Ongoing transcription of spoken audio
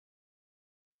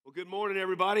Well, good morning,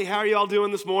 everybody. How are y'all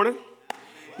doing this morning?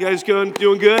 You guys doing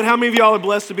good? How many of y'all are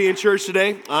blessed to be in church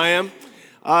today? I am.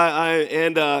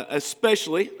 And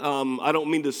especially, I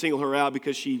don't mean to single her out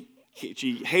because she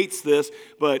hates this,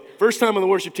 but first time on the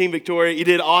worship team, Victoria, you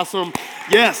did awesome.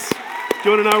 Yes,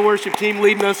 joining our worship team,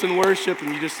 leading us in worship,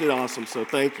 and you just did awesome. So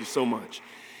thank you so much.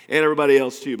 And everybody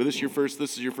else too, but this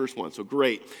is your first one, so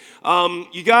great.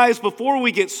 You guys, before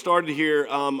we get started here,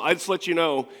 I just let you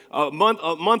know, a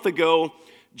month ago,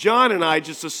 John and I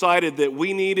just decided that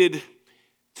we needed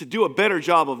to do a better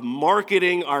job of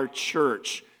marketing our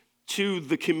church to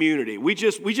the community. We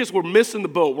just were missing the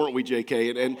boat, weren't we,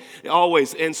 JK? And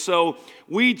always. And so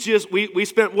we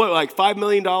spent like $5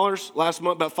 million last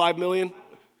month, about $5 million,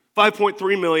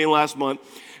 $5.3 million last month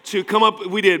to come up.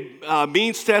 We did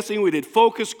means testing, we did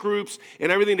focus groups, and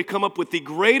everything to come up with the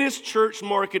greatest church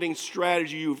marketing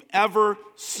strategy you've ever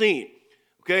seen.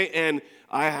 Okay, and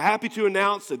I'm happy to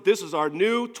announce that this is our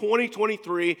new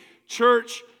 2023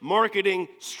 church marketing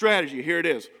strategy. Here it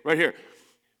is, right here.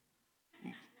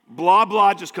 Blah,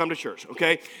 blah, just come to church,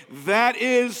 okay? That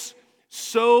is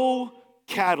so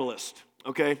catalyst,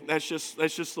 okay? That's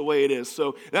just the way it is.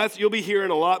 So you'll be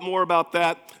hearing a lot more about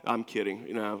that. I'm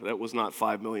kidding, that was not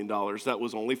 $5 million. That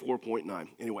was only 4.9.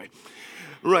 Anyway.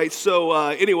 Right, so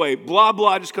anyway, blah,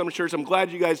 blah, just come to church. I'm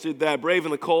glad you guys did that. Brave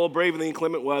in the cold, brave in the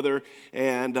inclement weather.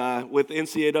 And with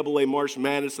NCAA March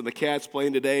Madness and the Cats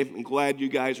playing today, I'm glad you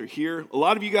guys are here. A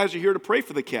lot of you guys are here to pray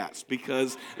for the Cats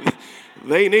because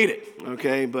they need it,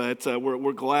 okay? But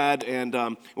we're glad, and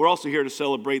we're also here to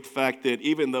celebrate the fact that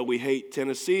even though we hate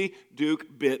Tennessee,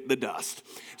 Duke bit the dust.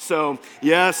 So,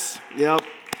 yes, yep.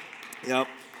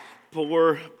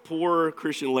 Poor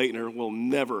Christian Laettner will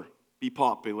never be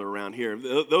popular around here.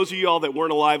 Those of y'all that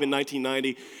weren't alive in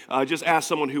 1990, just ask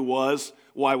someone who was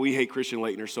why we hate Christian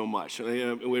Laettner so much.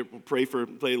 We pray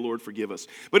the Lord forgive us.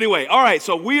 But anyway, all right,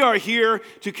 so we are here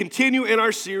to continue in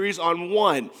our series on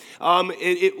one.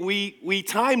 We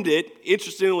timed it,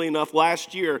 interestingly enough,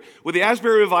 last year with the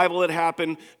Asbury revival that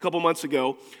happened a couple months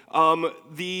ago.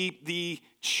 The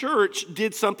church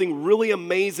did something really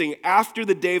amazing after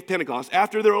the day of Pentecost,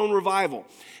 after their own revival.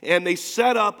 And they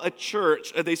set up a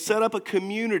church, they set up a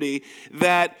community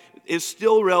that is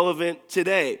still relevant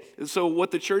today. And so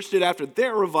what the church did after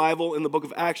their revival in the book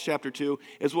of Acts chapter 2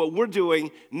 is what we're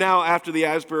doing now after the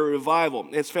Asbury revival.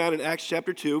 It's found in Acts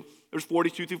chapter 2. Verse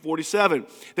 42 through 47.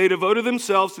 They devoted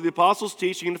themselves to the apostles'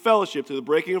 teaching and fellowship, to the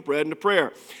breaking of bread and to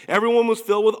prayer. Everyone was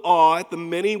filled with awe at the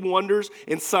many wonders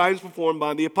and signs performed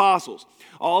by the apostles.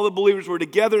 All the believers were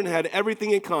together and had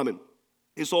everything in common.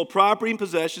 They sold property and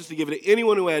possessions to give it to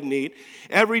anyone who had need.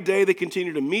 Every day they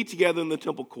continued to meet together in the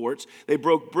temple courts. They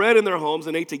broke bread in their homes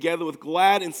and ate together with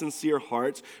glad and sincere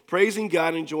hearts, praising God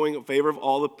and enjoying the favor of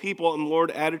all the people. And the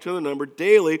Lord added to the number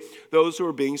daily those who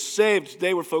were being saved.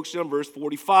 Today we're focusing on verse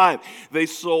 45. They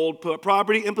sold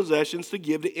property and possessions to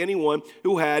give to anyone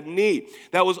who had need.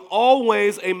 That was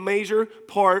always a major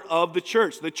part of the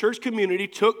church. The church community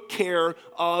took care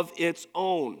of its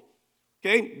own.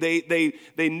 Okay,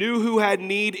 they knew who had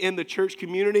need in the church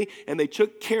community, and they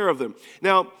took care of them.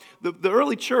 Now, the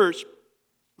early church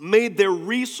made their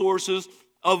resources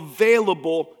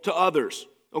available to others.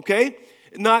 Okay,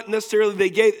 not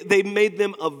necessarily they made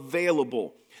them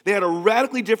available. They had a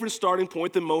radically different starting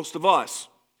point than most of us.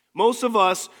 Most of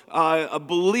us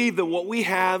believe that what we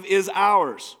have is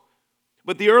ours,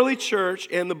 but the early church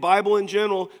and the Bible in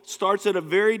general starts at a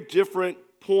very different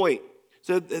point,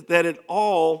 so that it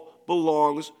all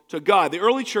belongs to God. The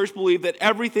early church believed that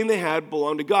everything they had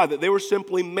belonged to God, that they were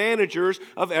simply managers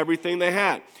of everything they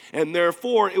had. And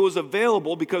therefore, it was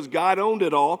available because God owned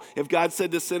it all. If God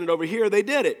said to send it over here, they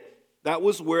did it. That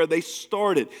was where they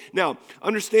started. Now,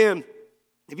 understand,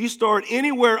 if you start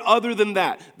anywhere other than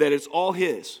that it's all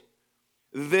His,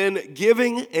 then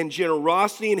giving and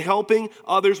generosity and helping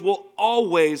others will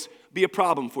always be a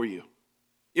problem for you.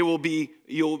 It will be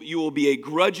you will be a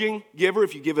grudging giver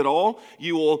if you give it all.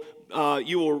 You will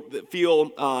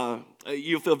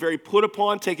feel very put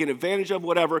upon, taken advantage of,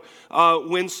 whatever,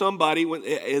 when somebody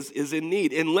is in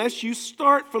need. Unless you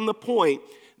start from the point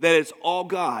that it's all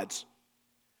God's,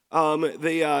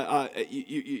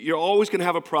 you're always going to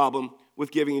have a problem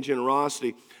with giving and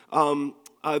generosity.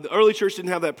 The early church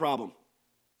didn't have that problem.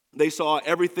 They saw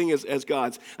everything as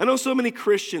God's. I know so many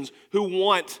Christians who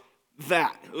want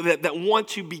that want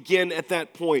to begin at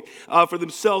that point for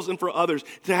themselves and for others,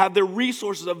 to have their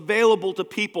resources available to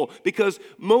people, because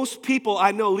most people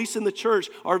I know, at least in the church,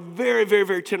 are very, very,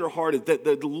 very tenderhearted,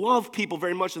 that love people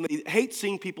very much, and they hate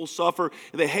seeing people suffer,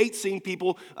 and they hate seeing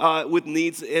people with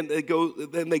needs, and they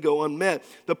go unmet.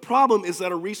 The problem is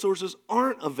that our resources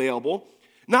aren't available,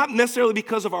 Not necessarily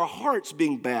because of our hearts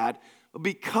being bad, but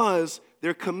because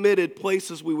they're committed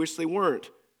places we wish they weren't.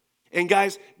 And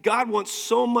guys, God wants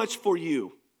so much for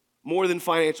you, more than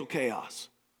financial chaos.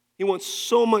 He wants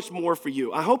so much more for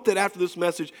you. I hope that after this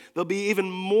message, there'll be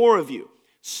even more of you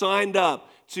signed up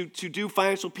to do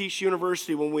Financial Peace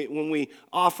University when we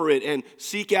offer it, and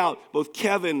seek out both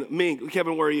Kevin, Mink.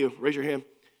 Kevin, where are you? Raise your hand.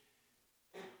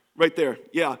 Right there,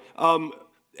 yeah.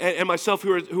 And myself,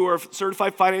 who are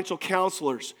certified financial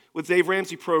counselors with Dave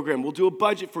Ramsey program. We'll do a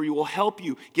budget for you. We'll help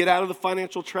you get out of the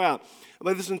financial trap.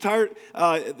 But this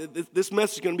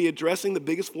message is going to be addressing the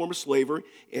biggest form of slavery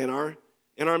in our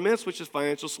midst, which is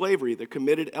financial slavery. They're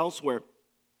committed elsewhere.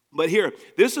 But here,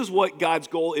 this is what God's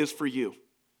goal is for you,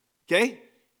 okay?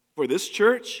 For this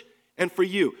church and for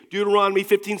you. Deuteronomy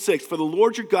 15:6, for the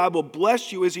Lord your God will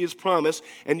bless you as he has promised,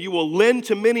 and you will lend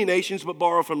to many nations but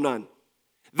borrow from none.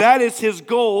 That is his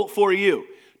goal for you,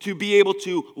 to be able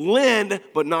to lend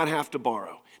but not have to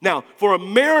borrow. Now, for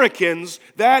Americans,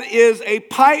 that is a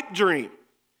pipe dream,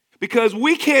 because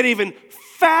we can't even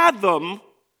fathom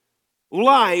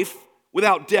life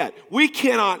without debt. We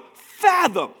cannot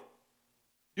fathom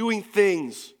doing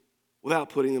things without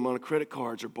putting them on credit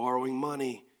cards or borrowing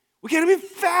money. We can't even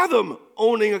fathom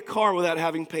owning a car without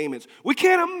having payments. We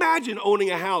can't imagine owning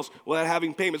a house without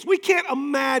having payments. We can't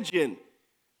imagine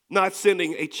not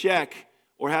sending a check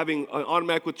or having an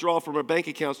automatic withdrawal from our bank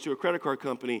accounts to a credit card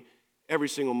company every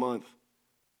single month.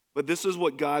 But this is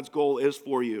what God's goal is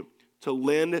for you, to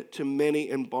lend to many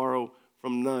and borrow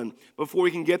from none. Before we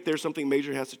can get there, something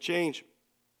major has to change.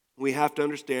 We have to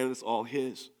understand it's all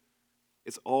his.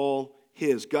 It's all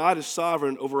his. God is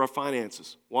sovereign over our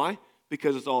finances. Why?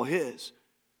 Because it's all his.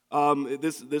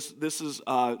 This is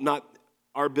not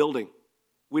our building.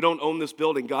 We don't own this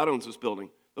building. God owns this building.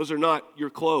 Those are not your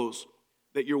clothes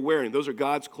that you're wearing. Those are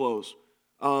God's clothes.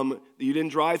 You didn't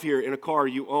drive here in a car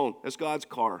you own. That's God's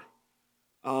car.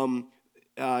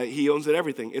 He owns it,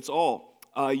 everything. It's all.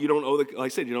 You don't own like I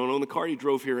said, you don't own the car you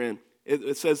drove here in.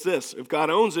 It says this: if God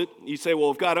owns it, you say,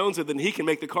 well, if God owns it, then he can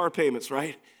make the car payments,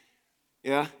 right?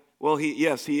 Yeah. Well,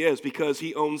 yes, he is, because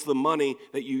he owns the money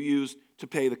that you use to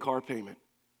pay the car payment.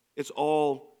 It's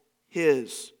all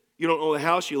his. You don't own the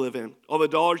house you live in. All the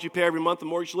dollars you pay every month, the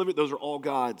mortgage you live in, those are all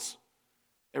God's.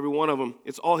 Every one of them.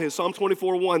 It's all his. Psalm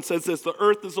 24:1 says this: the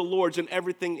earth is the Lord's and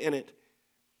everything in it.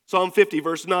 Psalm 50,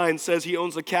 verse 9 says he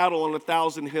owns the cattle on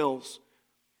 1,000 hills.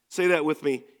 Say that with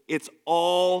me. It's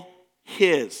all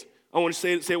his. I want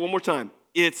to say it one more time.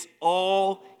 It's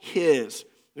all his.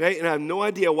 Okay? And I have no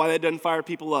idea why that doesn't fire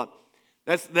people up.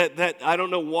 That I don't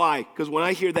know why, because when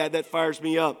I hear that fires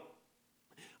me up.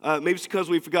 Maybe it's because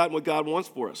we've forgotten what God wants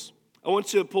for us. I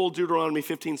want you to pull Deuteronomy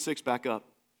 15:6 back up.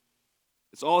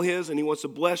 It's all his, and he wants to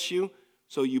bless you,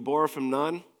 so you borrow from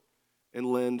none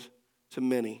and lend to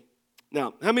many.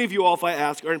 Now, how many of you all, if I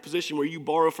ask, are in a position where you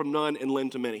borrow from none and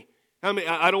lend to many? How many?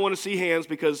 I don't want to see hands,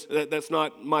 because that's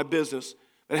not my business.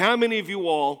 But how many of you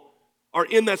all are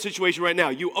in that situation right now?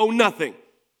 You owe nothing.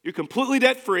 You're completely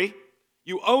debt-free.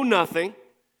 You owe nothing,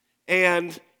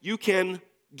 and you can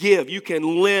give. You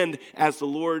can lend as the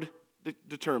Lord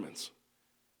determines.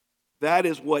 That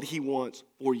is what he wants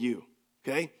for you,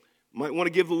 okay? You might want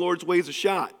to give the Lord's ways a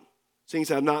shot, seeing as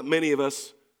how not many of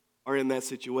us are in that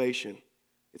situation.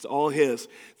 It's all his.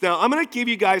 Now, I'm going to give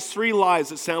you guys 3 lies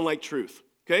that sound like truth,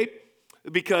 okay?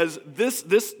 Because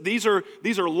these are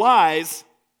lies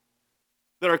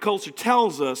that our culture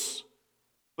tells us,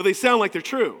 but they sound like they're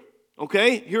true,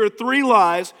 okay? Here are 3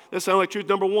 lies that sound like truth.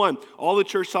 Number 1, all the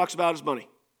church talks about is money.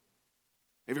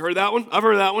 Have you heard that one? I've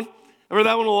heard that one. I've heard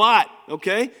that one a lot,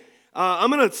 okay? I'm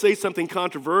going to say something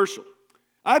controversial.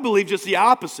 I believe just the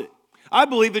opposite. I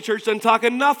believe the church doesn't talk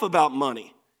enough about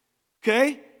money,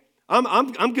 okay?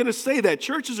 I'm going to say that.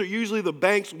 Churches are usually the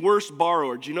bank's worst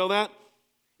borrower. Do you know that?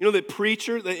 You know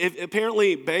that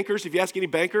apparently bankers, if you ask any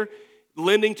banker,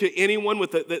 lending to anyone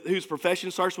whose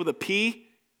profession starts with a P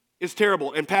is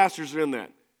terrible, and pastors are in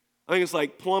that. I think it's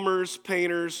like plumbers,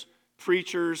 painters,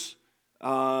 preachers,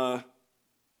 I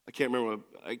can't remember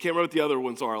what the other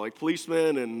ones are, like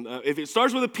policemen, and if it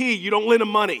starts with a P, you don't lend them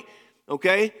money,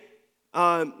 okay?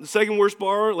 The second worst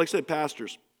borrower, like I said,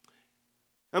 pastors.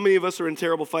 How many of us are in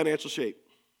terrible financial shape?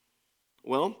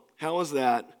 Well, how is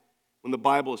that when the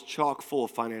Bible is chock full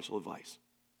of financial advice?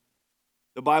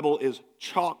 The Bible is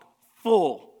chock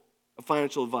full of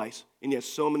financial advice, and yet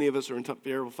so many of us are in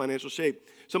terrible financial shape.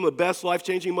 Some of the best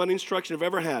life-changing money instruction I've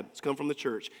ever had has come from the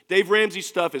church. Dave Ramsey's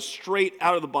stuff is straight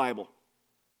out of the Bible.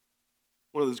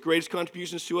 One of his greatest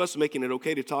contributions to us is making it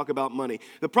okay to talk about money.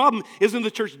 The problem isn't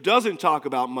the church doesn't talk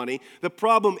about money. The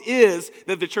problem is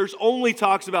that the church only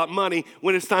talks about money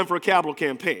when it's time for a capital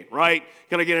campaign, right?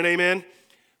 Can I get an amen?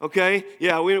 Okay?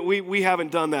 Yeah, we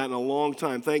haven't done that in a long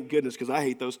time. Thank goodness, because I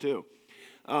hate those too.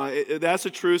 That's the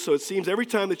truth. So it seems every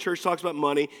time the church talks about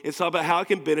money, it's all about how it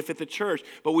can benefit the church.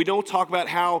 But we don't talk about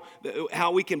how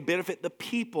we can benefit the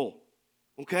people.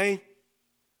 Okay?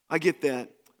 I get that.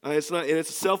 It's a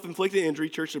self-inflicted injury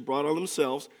churches have brought on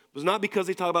themselves. But it's not because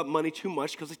they talk about money too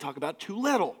much, because they talk about too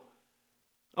little.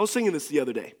 I was singing this the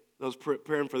other day. I was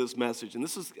preparing for this message, and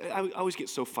I always get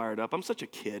so fired up. I'm such a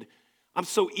kid. I'm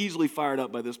so easily fired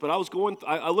up by this. But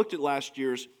I looked at last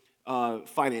year's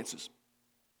finances.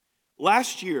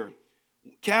 Last year,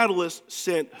 Catalyst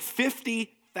sent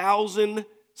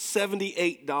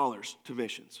 $50,078 to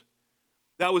missions.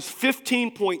 That was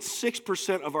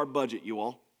 15.6% of our budget, you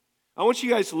all. I want you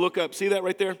guys to look up. See that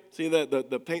right there? See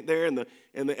the paint there and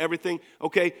the everything?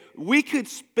 Okay, we could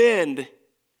spend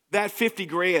that 50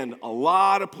 grand a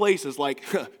lot of places, like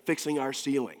fixing our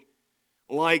ceiling,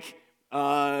 like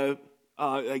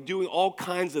doing all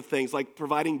kinds of things, like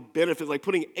providing benefits, like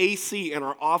putting AC in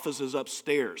our offices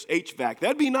upstairs, HVAC.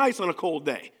 That'd be nice on a cold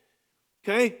day,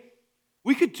 okay?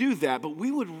 We could do that, but we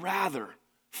would rather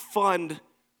fund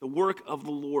the work of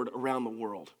the Lord around the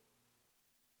world,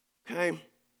 okay?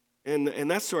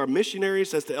 And that's to our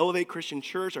missionaries, that's to Elevate Christian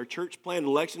Church, our church plant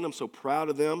election. I'm so proud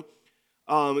of them.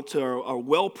 To our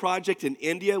well project in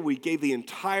India, we gave the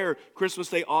entire Christmas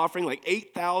Day offering, like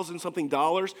 $8,000-something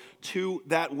to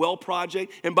that well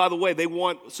project. And by the way, they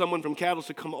want someone from Catalyst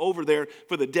to come over there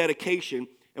for the dedication,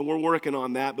 and we're working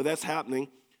on that, but that's happening.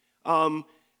 And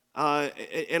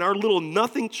our little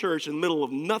nothing church in the middle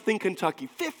of nothing, Kentucky,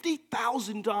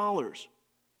 $50,000.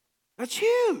 That's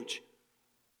huge.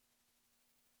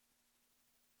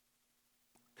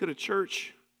 Could a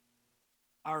church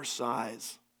our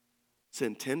size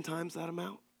send 10 times that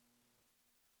amount?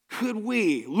 Could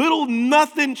we, little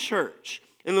nothing church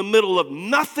in the middle of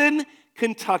nothing,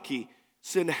 Kentucky,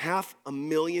 send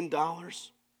 $500,000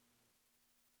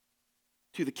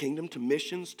 to the kingdom, to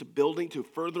missions, to building, to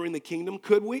furthering the kingdom?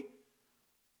 Could we?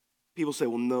 People say,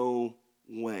 well, no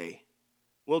way.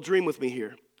 Well, dream with me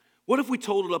here. What if we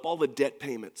totaled up all the debt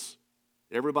payments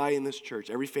that everybody in this church,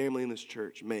 every family in this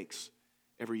church makes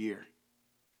every year?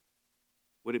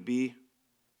 Would it be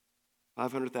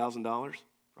 $500,000?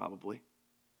 Probably.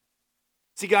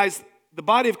 See, guys, the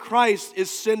body of Christ is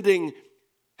sending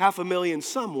 $500,000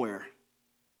 somewhere.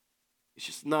 It's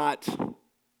just not to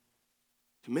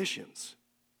missions.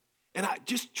 And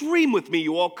just dream with me,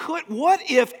 you all. What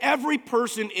if every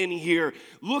person in here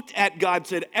looked at God and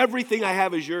said, everything I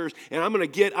have is yours, and I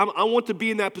want to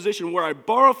be in that position where I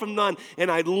borrow from none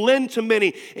and I lend to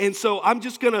many. And so I'm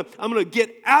gonna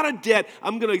get out of debt.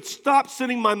 I'm gonna stop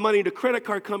sending my money to credit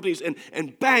card companies and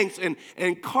banks and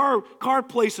car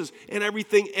places and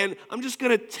everything. And I'm just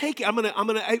gonna take it. I'm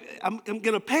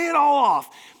gonna pay it all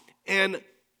off. And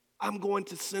I'm going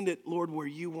to send it, Lord, where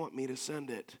you want me to send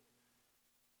it.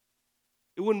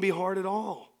 It wouldn't be hard at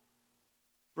all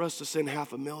for us to send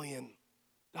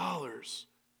 $500,000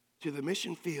 to the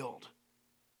mission field.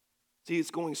 See,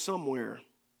 it's going somewhere.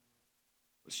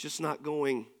 It's just not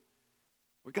going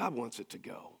where God wants it to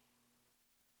go.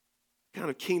 What kind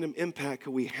of kingdom impact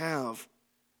could we have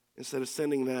instead of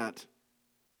sending that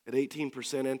at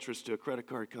 18% interest to a credit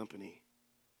card company,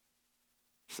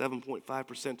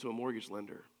 7.5% to a mortgage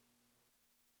lender?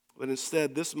 But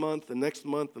instead, this month, the next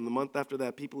month, and the month after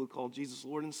that, people who call Jesus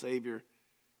Lord and Savior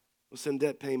will send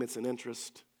debt payments and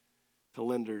interest to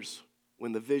lenders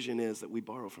when the vision is that we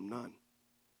borrow from none.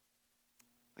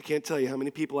 I can't tell you how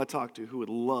many people I talk to who would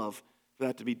love for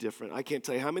that to be different. I can't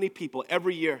tell you how many people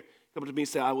every year come to me and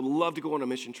say, I would love to go on a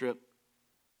mission trip.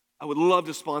 I would love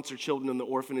to sponsor children in the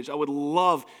orphanage. I would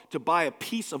love to buy a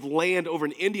piece of land over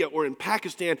in India or in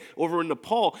Pakistan, over in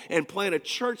Nepal, and plant a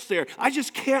church there. I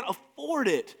just can't afford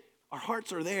it. Our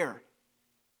hearts are there.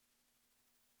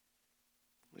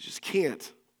 I just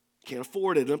can't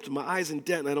afford it. I'm up to my eyes in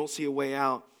debt, and I don't see a way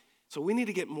out. So we need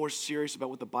to get more serious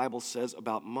about what the Bible says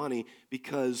about money,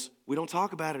 because we don't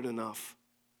talk about it enough.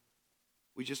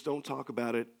 We just don't talk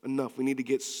about it enough. We need to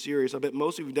get serious. I bet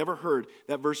most of you have never heard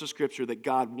that verse of Scripture that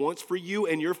God wants for you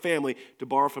and your family to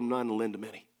borrow from none and lend to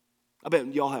many. I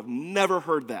bet y'all have never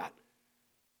heard that.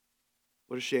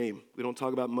 What a shame. We don't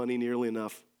talk about money nearly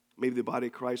enough. Maybe the body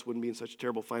of Christ wouldn't be in such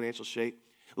terrible financial shape.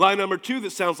 Lie number 2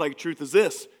 that sounds like truth is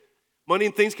this: money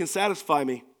and things can satisfy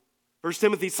me. 1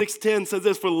 Timothy 6:10 says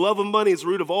this: for the love of money is the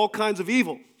root of all kinds of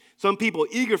evil. Some people,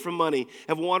 eager for money,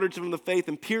 have wandered from the faith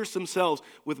and pierced themselves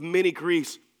with many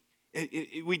griefs.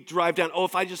 We drive down,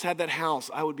 if I just had that house,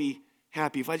 I would be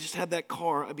happy. If I just had that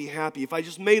car, I'd be happy. If I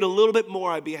just made a little bit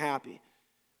more, I'd be happy.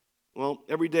 Well,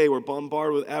 every day we're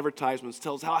bombarded with advertisements that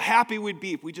tell us how happy we'd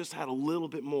be if we just had a little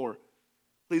bit more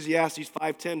Ecclesiastes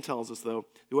 5:10 tells us, though,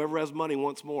 whoever has money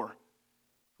wants more.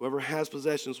 Whoever has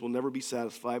possessions will never be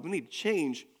satisfied. We need to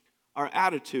change our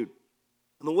attitude.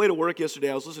 On the way to work yesterday,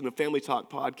 I was listening to Family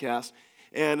Talk podcast,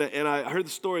 and I heard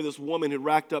the story of this woman who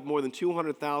racked up more than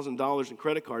 $200,000 in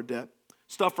credit card debt.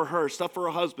 Stuff for her, stuff for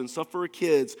her husband, stuff for her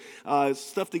kids,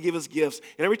 stuff to give as gifts.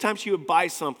 And every time she would buy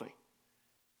something,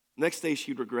 next day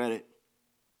she'd regret it.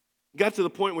 It got to the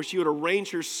point where she would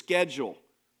arrange her schedule.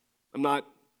 I'm not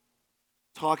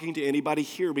talking to anybody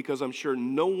here because I'm sure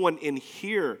no one in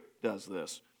here does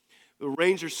this.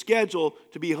 Arrange her schedule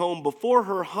to be home before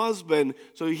her husband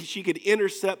so she could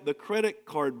intercept the credit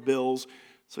card bills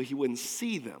so he wouldn't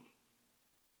see them.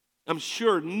 I'm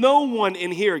sure no one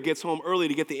in here gets home early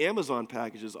to get the Amazon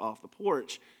packages off the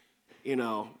porch.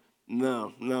 No,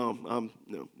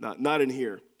 not in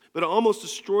here. But it almost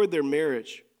destroyed their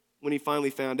marriage when he finally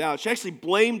found out. She actually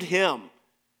blamed him,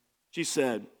 she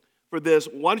said, for this.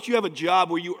 Why don't you have a job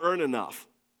where you earn enough?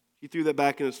 He threw that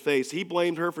back in his face. He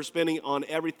blamed her for spending on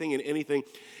everything and anything.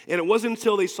 And it wasn't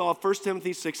until they saw 1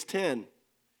 Timothy 6:10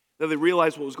 that they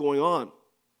realized what was going on.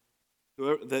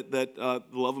 That the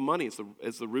love of money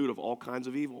is the root of all kinds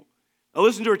of evil. I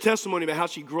listened to her testimony about how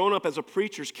she'd grown up as a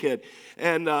preacher's kid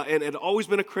and had always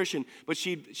been a Christian, but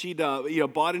she'd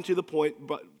bought into the point,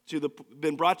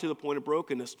 been brought to the point of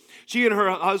brokenness. She and her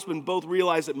husband both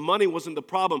realized that money wasn't the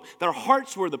problem; their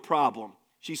hearts were the problem.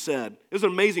 She said it was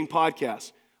an amazing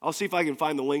podcast. I'll see if I can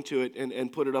find the link to it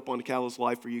and put it up on Catalyst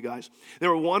Live for you guys. They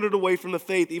were wandered away from the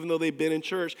faith, even though they'd been in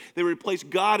church. They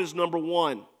replaced God as number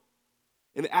one.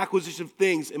 And the acquisition of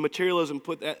things and materialism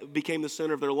became the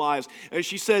center of their lives. And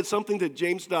she said something to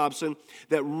James Dobson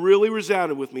that really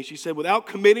resounded with me. She said, without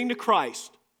committing to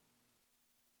Christ,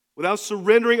 without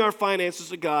surrendering our finances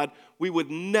to God, we would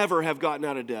never have gotten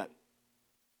out of debt.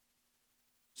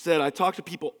 Said, I talk to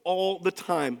people all the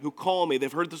time who call me.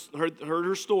 They've heard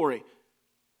her story.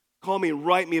 Call me and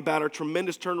write me about our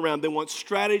tremendous turnaround. They want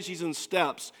strategies and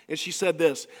steps. And she said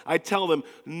this, I tell them,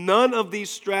 none of these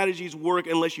strategies work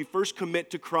unless you first commit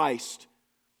to Christ.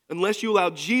 Unless you allow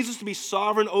Jesus to be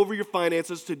sovereign over your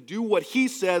finances, to do what he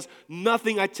says,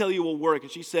 nothing I tell you will work.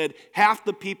 And she said, half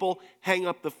the people hang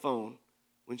up the phone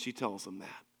when she tells them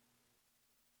that.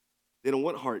 They don't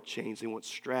want heart change. They want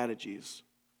strategies.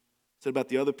 Said about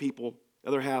the other people, the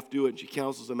other half do it, and she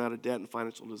counsels them out of debt and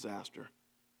financial disaster.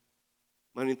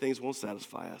 Money and things won't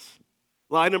satisfy us.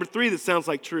 Lie number 3 that sounds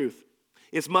like truth.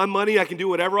 It's my money. I can do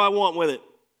whatever I want with it.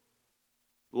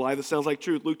 The lie that sounds like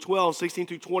truth. Luke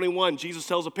 12:16-21. Jesus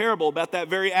tells a parable about that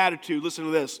very attitude. Listen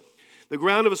to this. The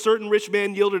ground of a certain rich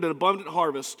man yielded an abundant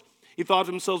harvest. He thought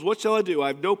to himself, what shall I do? I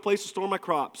have no place to store my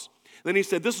crops. Then he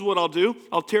said, this is what I'll do.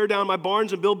 I'll tear down my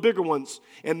barns and build bigger ones.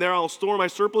 And there I'll store my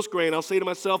surplus grain. I'll say to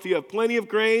myself, you have plenty of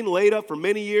grain laid up for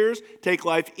many years. Take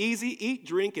life easy, eat,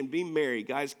 drink, and be merry.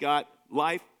 Guy's got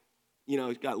life,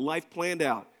 he's got life planned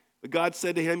out. But God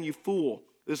said to him, you fool,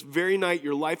 this very night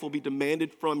your life will be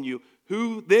demanded from you.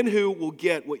 Who will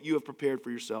get what you have prepared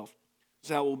for yourself? This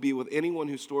is how it will be with anyone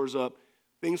who stores up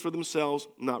things for themselves,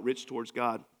 not rich towards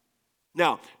God.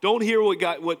 Now, don't hear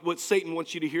what Satan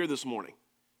wants you to hear this morning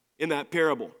in that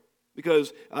parable,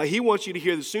 because he wants you to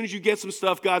hear that as soon as you get some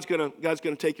stuff, God's gonna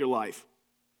take your life.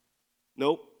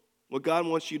 Nope. What God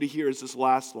wants you to hear is this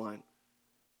last line.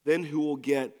 Then who will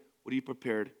get what you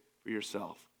prepared for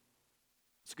yourself?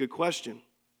 It's a good question.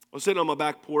 I was sitting on my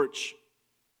back porch,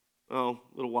 a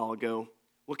little while ago,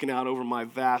 looking out over my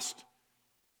vast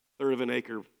 1/3 of an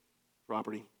acre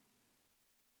property.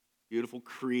 Beautiful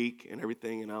creek and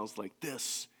everything, and I was like,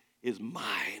 this is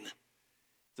mine.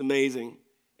 It's amazing.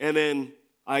 And then,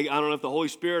 I don't know if the Holy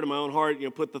Spirit in my own heart,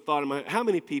 put the thought in my head, how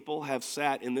many people have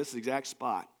sat in this exact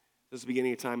spot since the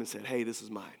beginning of time and said, hey, this is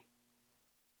mine?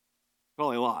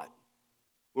 Probably a lot.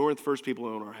 We weren't the first people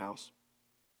to own our house.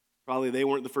 Probably they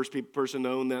weren't the first person to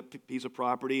own that piece of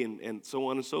property and so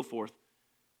on and so forth.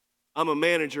 I'm a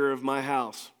manager of my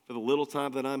house for the little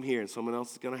time that I'm here, and someone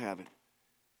else is going to have it.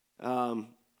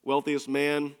 Wealthiest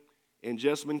man in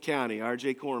Jessamine County,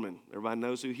 R.J. Corman. Everybody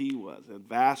knows who he was. A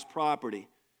vast property.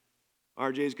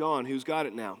 R.J.'s gone. Who's got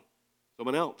it now?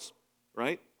 Someone else,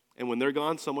 right? And when they're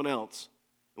gone, someone else.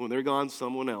 And when they're gone,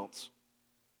 someone else.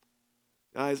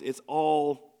 Guys, it's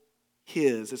all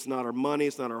his. It's not our money,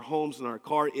 it's not our homes, it's not our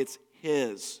car, it's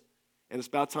his. And it's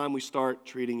about time we start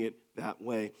treating it that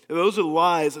way. And those are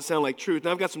lies that sound like truth.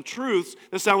 Now I've got some truths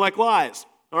that sound like lies,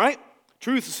 all right?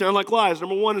 Truths that sound like lies.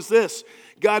 Number 1 is this: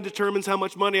 God determines how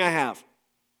much money I have. Do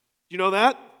you know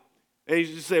that? And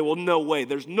you just say, well, no way.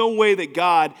 There's no way that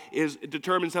God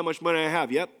determines how much money I have.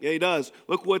 Yep, yeah, he does.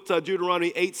 Look what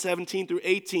Deuteronomy 8:17 through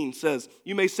 18 says.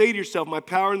 You may say to yourself, my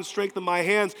power and the strength of my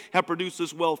hands have produced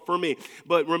this wealth for me.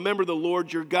 But remember the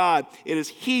Lord your God. It is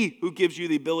he who gives you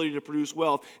the ability to produce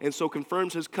wealth, and so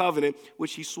confirms his covenant,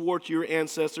 which he swore to your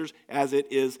ancestors as it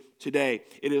is today.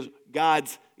 It is God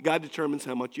determines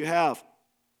how much you have.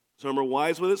 Some are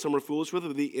wise with it, some are foolish with it.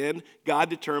 But in the end, God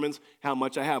determines how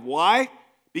much I have. Why?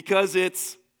 Because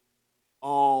it's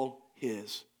all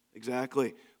his.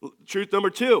 Exactly. Truth number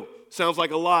 2 sounds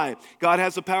like a lie. God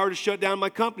has the power to shut down my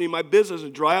company, my business,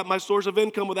 and dry up my source of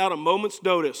income without a moment's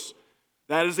notice.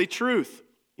 That is a truth.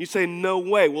 You say, no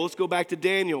way. Well, let's go back to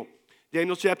Daniel.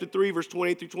 Daniel chapter 3, verse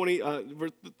 28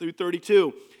 through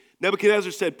 32.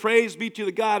 Nebuchadnezzar said, praise be to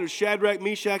the God of Shadrach,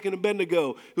 Meshach, and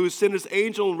Abednego, who has sent his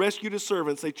angel and rescued his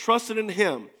servants. They trusted in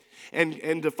him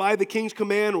and defied the king's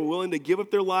command, and were willing to give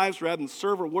up their lives rather than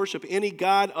serve or worship any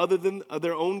god other than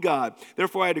their own God.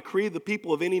 Therefore I decree the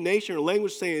people of any nation or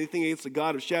language saying anything against the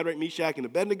God of Shadrach, Meshach, and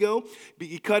Abednego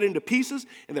be cut into pieces,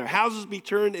 and their houses be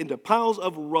turned into piles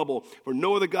of rubble, for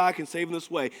no other God can save in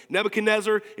this way.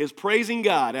 Nebuchadnezzar is praising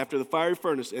God after the fiery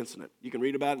furnace incident. You can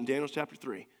read about it in Daniel chapter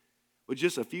 3. But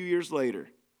just a few years later,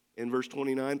 in verse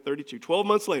 29, 32, 12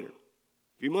 months later,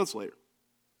 a few months later,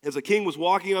 as the king was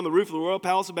walking on the roof of the royal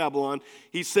palace of Babylon,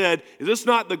 he said, is this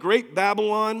not the great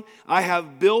Babylon I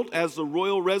have built as the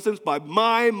royal residence by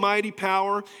my mighty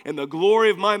power and the glory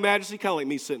of my majesty? Kind of like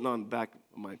me sitting on the back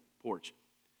of my porch.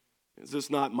 Is this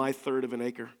not my third of an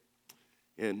acre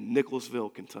in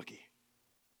Nicholasville, Kentucky?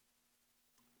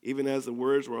 Even as the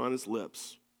words were on his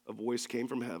lips, a voice came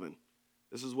from heaven.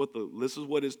 This is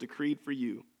what is decreed for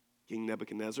you, King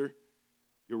Nebuchadnezzar.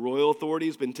 Your royal authority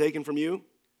has been taken from you.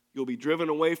 You'll be driven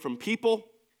away from people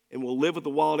and will live with the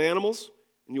wild animals,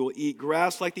 and you will eat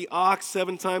grass like the ox.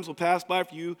 7 times will pass by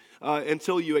for you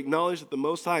until you acknowledge that the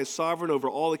Most High is sovereign over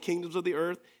all the kingdoms of the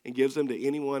earth and gives them to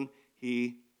anyone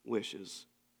he wishes.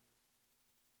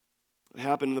 It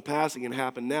happened in the past, it can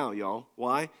happen now, y'all.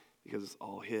 Why? Because it's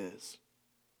all his.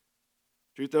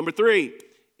 Truth number 3,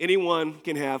 anyone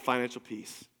can have financial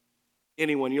peace.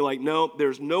 Anyone. You're like, no,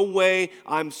 there's no way.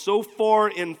 I'm so far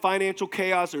in financial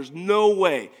chaos, there's no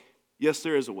way. Yes,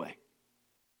 there is a way.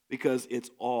 Because it's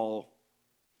all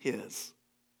his.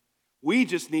 We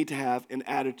just need to have an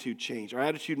attitude change. Our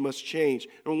attitude must change.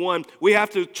 Number 1, we have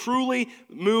to truly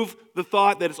move the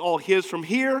thought that it's all his from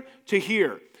here to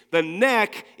here. The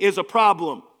neck is a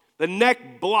problem. The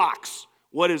neck blocks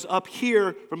what is up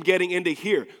here from getting into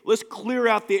here. Let's clear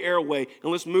out the airway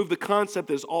and let's move the concept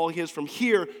that is all his from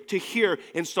here to here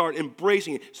and start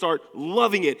embracing it, start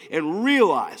loving it, and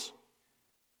realize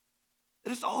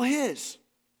that it's all his.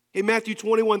 Hey, Matthew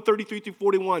 21, 33 through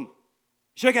 41.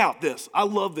 Check out this. I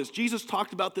love this. Jesus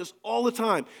talked about this all the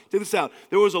time. Check this out.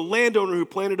 There was a landowner who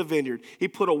planted a vineyard. He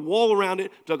put a wall around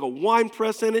it, dug a wine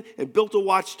press in it, and built a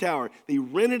watchtower. He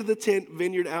rented the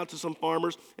vineyard out to some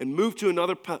farmers and moved to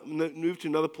another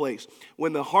place.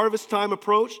 When the harvest time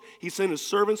approached, he sent his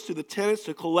servants to the tenants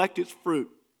to collect its fruit.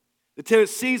 The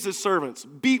tenants seized his servants,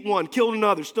 beat one, killed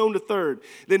another, stoned a third.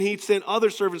 Then he sent other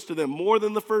servants to them more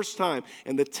than the first time,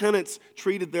 and the tenants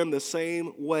treated them the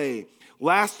same way.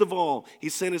 Last of all, he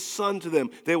sent his son to them.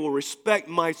 They will respect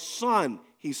my son,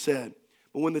 he said.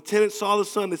 But when the tenants saw the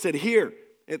son, they said, here,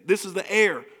 this is the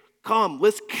heir. Come,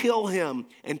 let's kill him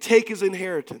and take his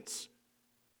inheritance.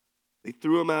 They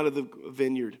threw him out of the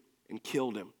vineyard and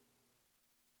killed him.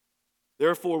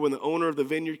 Therefore, when the owner of the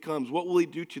vineyard comes, what will he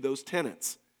do to those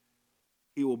tenants?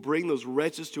 He will bring those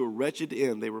wretches to a wretched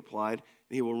end, they replied,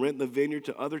 and he will rent the vineyard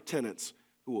to other tenants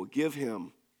who will give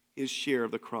him his share of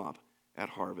the crop at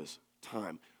harvest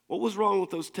time. What was wrong with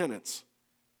those tenants?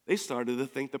 They started to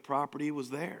think the property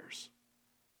was theirs.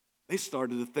 They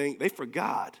started to think, they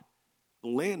forgot the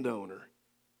landowner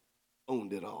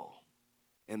owned it all.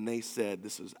 And they said,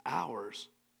 this is ours.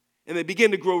 And they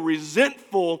began to grow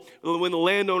resentful when the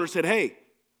landowner said, hey,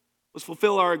 let's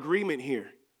fulfill our agreement here.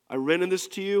 I rented this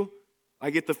to you. I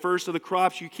get the first of the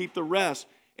crops, you keep the rest.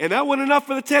 And that wasn't enough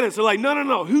for the tenants. They're like,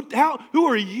 no. Who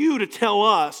are you to tell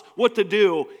us what to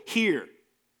do here?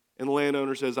 And the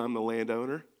landowner says, I'm the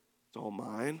landowner. It's all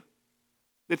mine.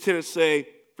 The tenants say,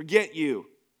 forget you.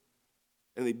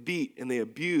 And they beat and they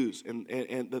abuse and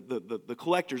the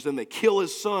collectors, and they kill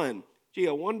his son. Gee,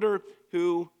 I wonder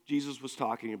who Jesus was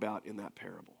talking about in that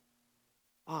parable.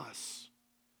 Us.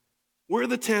 We're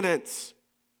the tenants.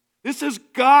 This is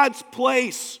God's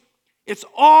place. It's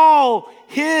all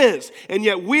his. And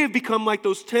yet we have become like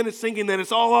those tenants thinking that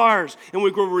it's all ours. And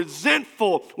we grow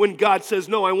resentful when God says,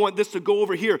 no, I want this to go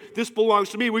over here. This belongs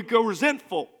to me. We grow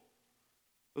resentful.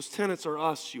 Those tenants are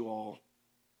us, you all.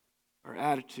 Our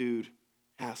attitude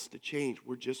has to change.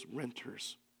 We're just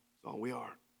renters. That's all we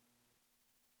are.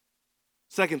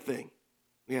 Second thing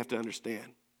we have to understand,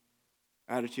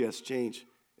 attitude has to change,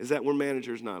 is that we're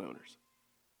managers, not owners.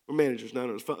 We're managers, not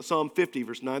owners. Psalm 50,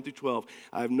 verse 9 through 12.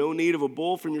 I have no need of a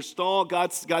bull from your stall,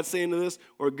 God's saying to this,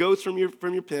 or goats from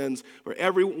your pens, for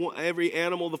every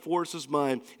animal of the forest is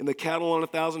mine, and the cattle on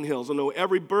 1,000 hills. I know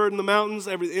every bird in the mountains,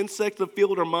 every insect of the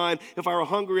field are mine. If I were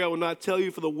hungry, I would not tell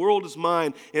you, for the world is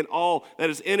mine, and all that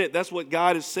is in it. That's what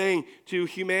God is saying to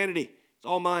humanity. It's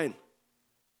all mine.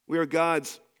 We are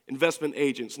God's investment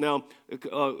agents. Now,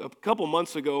 a couple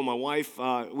months ago, my wife,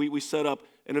 we set up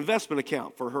an investment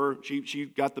account for her. She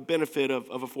got the benefit of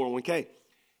a 401k.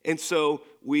 And so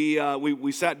we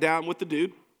sat down with the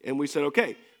dude, and we said,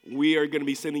 okay, we are going to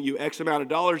be sending you X amount of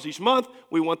dollars each month.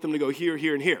 We want them to go here,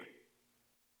 here, and here.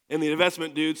 And the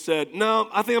investment dude said, no,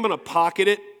 I think I'm going to pocket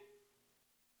it.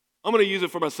 I'm going to use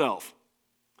it for myself.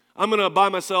 I'm going to buy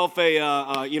myself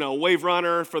a wave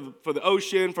runner for the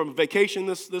ocean from a vacation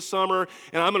this summer,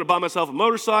 and I'm going to buy myself a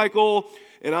motorcycle,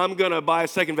 and I'm going to buy a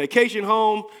second vacation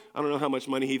home. I don't know how much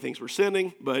money he thinks we're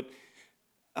sending, but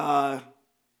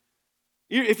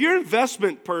if your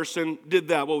investment person did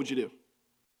that, what would you do?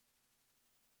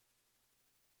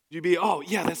 You'd be, oh,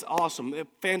 yeah, that's awesome,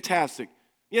 fantastic.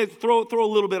 Yeah, throw a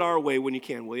little bit our way when you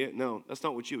can, will you? No, that's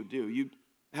not what you would do. You'd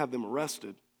have them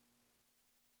arrested.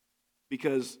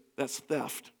 Because that's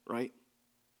theft, right?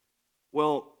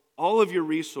 Well, all of your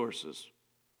resources,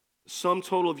 the sum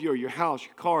total of your house,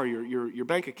 your car, your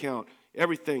bank account,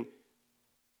 everything,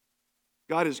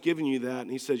 God has given you that, and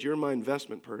he says, you're my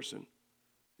investment person.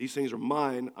 These things are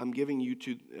mine. I'm giving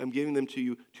them to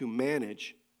you to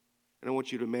manage, and I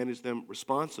want you to manage them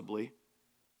responsibly.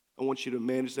 I want you to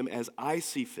manage them as I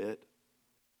see fit,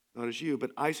 not as you,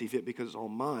 but I see fit because it's all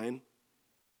mine.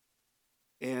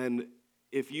 And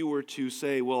if you were to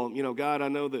say, well, God, I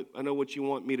know what you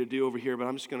want me to do over here, but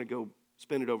I'm just going to go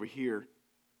spend it over here,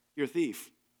 you're a thief.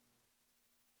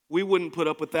 We wouldn't put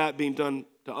up with that being done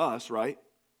to us, right?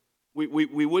 We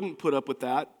wouldn't put up with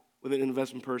that with an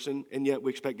investment person, and yet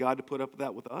we expect God to put up with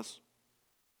that with us.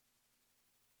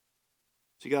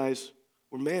 See, guys,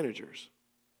 we're managers,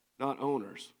 not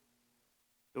owners.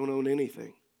 Don't own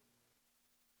anything.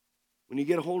 When you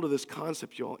get a hold of this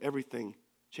concept, y'all, everything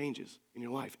changes in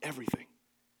your life, everything.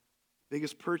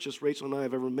 Biggest purchase Rachel and I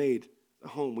have ever made, the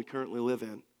home we currently live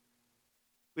in.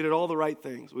 We did all the right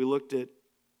things. We looked at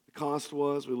the cost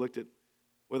was. We looked at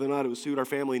whether or not it would suit our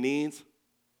family needs.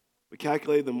 We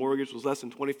calculated the mortgage was less than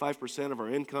 25% of our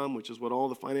income, which is what all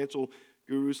the financial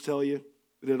gurus tell you.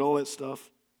 We did all that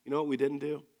stuff. You know what we didn't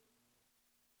do?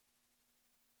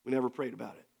 We never prayed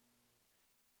about it.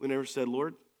 We never said,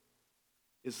 Lord,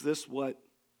 is this what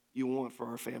you want for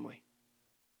our family?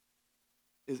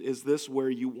 Is this where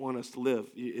you want us to live?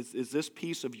 Is this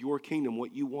piece of your kingdom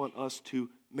what you want us to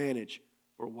manage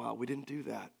for a while? We didn't do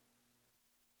that.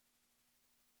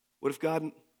 What if God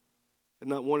had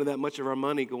not wanted that much of our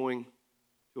money going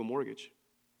to a mortgage?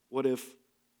 What if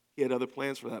he had other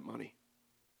plans for that money?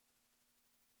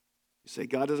 You say,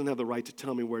 God doesn't have the right to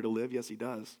tell me where to live. Yes, he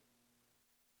does.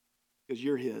 Because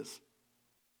you're his.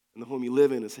 And the home you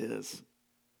live in is his.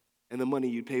 And the money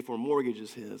you pay for a mortgage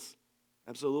is his.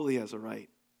 Absolutely has a right.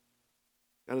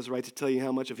 God has a right to tell you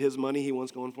how much of his money he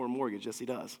wants going for a mortgage. Yes, he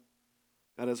does.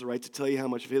 God has a right to tell you how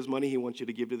much of his money he wants you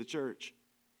to give to the church.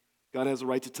 God has a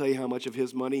right to tell you how much of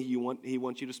his money he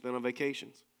wants you to spend on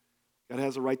vacations. God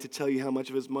has a right to tell you how much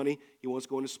of his money he wants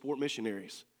going to support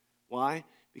missionaries. Why?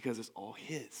 Because it's all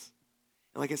his.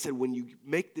 And like I said, when you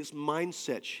make this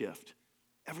mindset shift,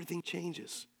 everything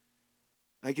changes.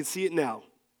 I can see it now.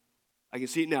 I can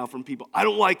see it now from people. I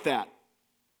don't like that.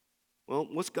 Well,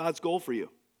 what's God's goal for you?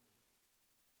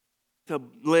 To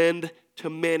lend to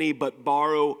many but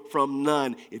borrow from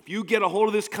none. If you get a hold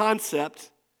of this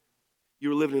concept,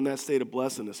 you're living in that state of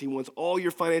blessedness. He wants all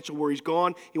your financial worries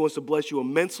gone. He wants to bless you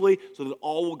immensely so that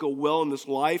all will go well in this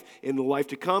life, in the life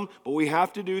to come. But we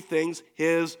have to do things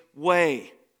his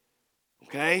way.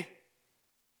 Okay?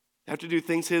 Have to do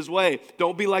things his way.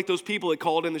 Don't be like those people that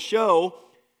called in the show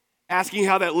asking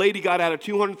how that lady got out of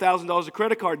 $200,000 of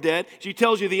credit card debt. She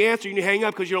tells you the answer and you hang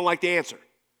up because you don't like the answer.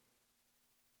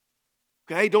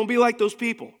 Okay? Don't be like those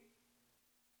people.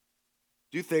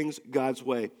 Do things God's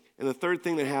way. And the third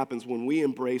thing that happens when we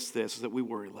embrace this is that we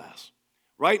worry less.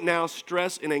 Right now,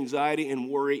 stress and anxiety and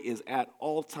worry is at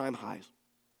all-time highs.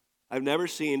 I've never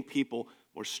seen people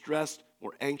more stressed,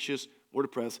 more anxious, more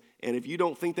depressed. And if you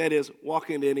don't think that is,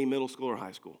 walk into any middle school or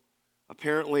high school.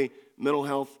 Apparently, mental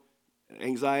health,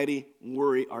 anxiety,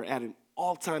 worry are at an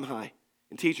all-time high.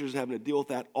 And teachers are having to deal with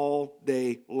that all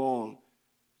day long.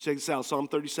 Check this out, Psalm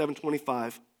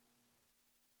 37:25.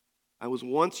 I was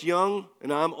once young,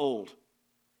 and I'm old.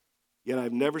 Yet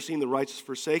I've never seen the righteous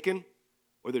forsaken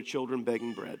or their children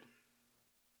begging bread.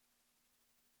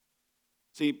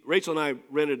 See, Rachel and I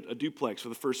rented a duplex for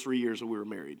the first 3 years that we were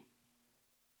married.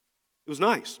 It was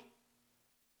nice.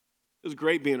 It was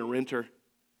great being a renter.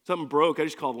 Something broke, I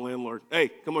just called the landlord. Hey,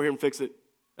 come over here and fix it.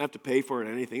 I have to pay for it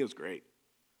or anything. It was great.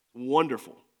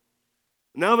 Wonderful.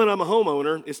 Now that I'm a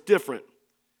homeowner, it's different.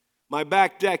 My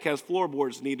back deck has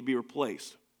floorboards that need to be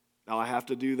replaced. Now I have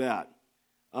to do that.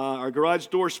 Our garage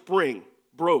door spring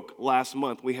broke last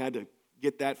month. We had to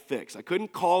get that fixed. I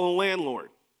couldn't call the landlord.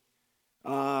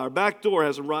 Our back door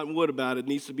has a rotten wood about it. It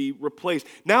needs to be replaced.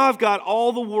 Now I've got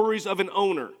all the worries of an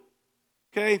owner.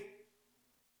 Okay?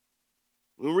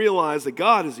 We realize that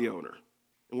God is the owner,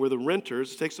 and we're the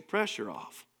renters. It takes the pressure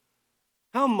off.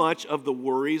 How much of the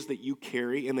worries that you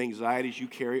carry and the anxieties you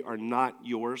carry are not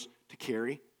yours to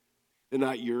carry? They're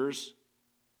not yours.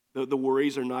 The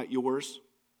worries are not yours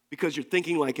because you're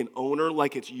thinking like an owner,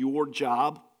 like it's your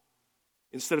job,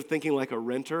 instead of thinking like a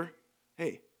renter.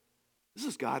 Hey, this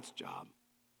is God's job.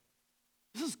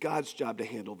 This is God's job to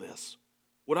handle this.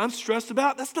 What I'm stressed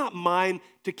about, that's not mine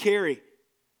to carry.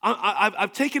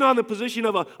 I've taken on the position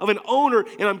of an owner,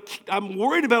 and I'm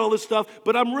worried about all this stuff,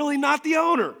 but I'm really not the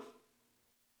owner.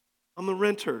 I'm the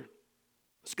renter.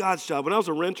 It's God's job. When I was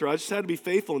a renter, I just had to be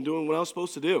faithful in doing what I was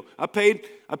supposed to do. I paid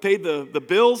the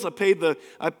bills. I paid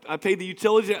the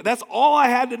utilities. That's all I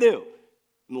had to do.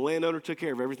 And the landowner took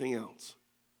care of everything else.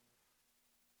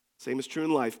 Same is true in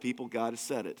life, people. God has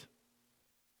said it.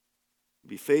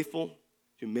 Be faithful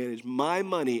to manage my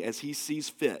money as he sees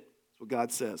fit. That's what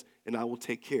God says. And I will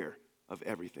take care of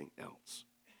everything else.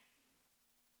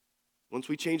 Once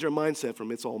we change our mindset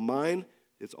from it's all mine,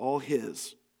 it's all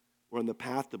his, we're on the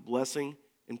path to blessing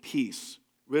and peace,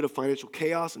 rid of financial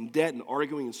chaos and debt and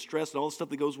arguing and stress and all the stuff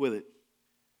that goes with it.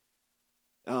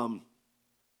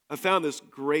 I found this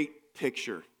great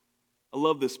picture. I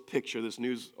love this picture, this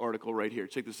news article right here.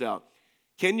 Check this out.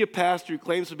 Kenya pastor who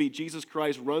claims to be Jesus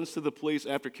Christ runs to the police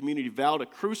after community vow to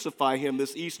crucify him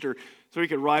this Easter so he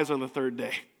could rise on the third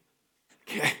day.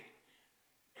 Okay.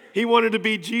 He wanted to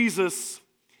be Jesus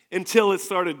until it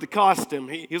started to cost him.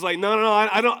 He was like, no,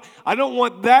 I don't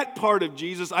want that part of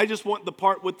Jesus. I just want the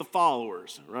part with the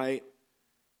followers, right?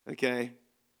 Okay.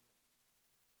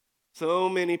 So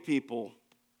many people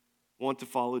want to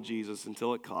follow Jesus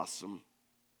until it costs them.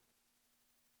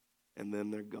 And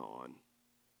then they're gone.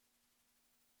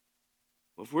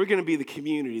 Well, if we're going to be the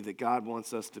community that God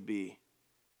wants us to be,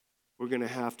 we're going to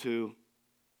have to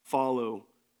follow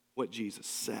what Jesus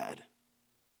said.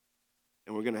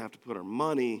 And we're going to have to put our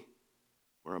money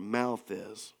where our mouth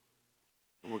is.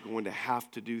 And we're going to have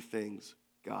to do things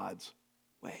God's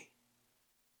way.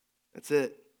 That's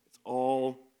it. It's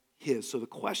all his. So the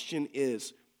question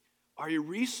is, are your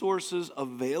resources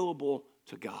available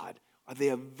to God? Are they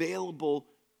available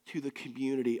to the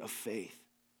community of faith?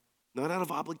 Not out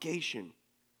of obligation,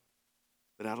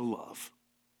 but out of love.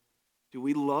 Do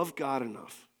we love God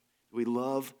enough? Do we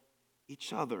love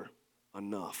each other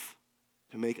enough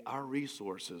to make our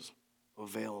resources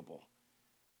available?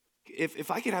 If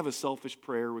I could have a selfish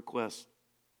prayer request,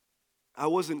 I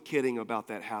wasn't kidding about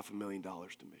that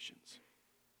 $500,000 to missions.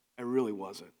 I really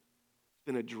wasn't. It's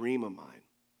been a dream of mine.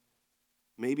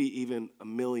 Maybe even $1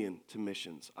 million to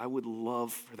missions. I would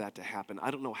love for that to happen.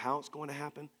 I don't know how it's going to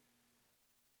happen.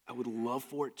 I would love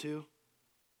for it to.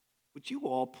 Would you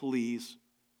all please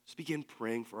just begin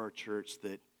praying for our church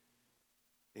that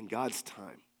in God's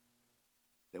time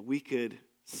that we could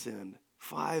send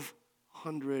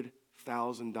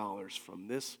 $500,000 from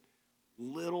this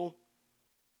little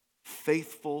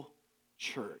faithful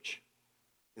church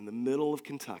in the middle of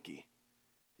Kentucky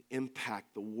to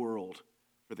impact the world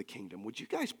for the kingdom. Would you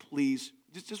guys please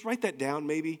just write that down,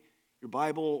 maybe your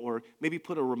Bible, or maybe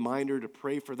put a reminder to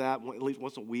pray for that at least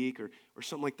once a week or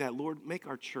something like that. Lord, make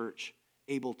our church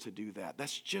able to do that.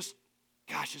 That's just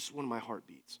one of my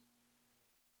heartbeats.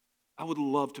 I would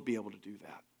love to be able to do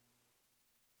that.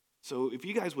 So if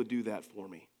you guys would do that for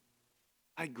me,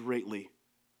 I'd greatly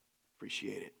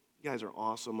appreciate it. You guys are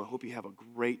awesome. I hope you have a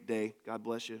great day. God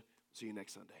bless you. See you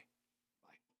next Sunday.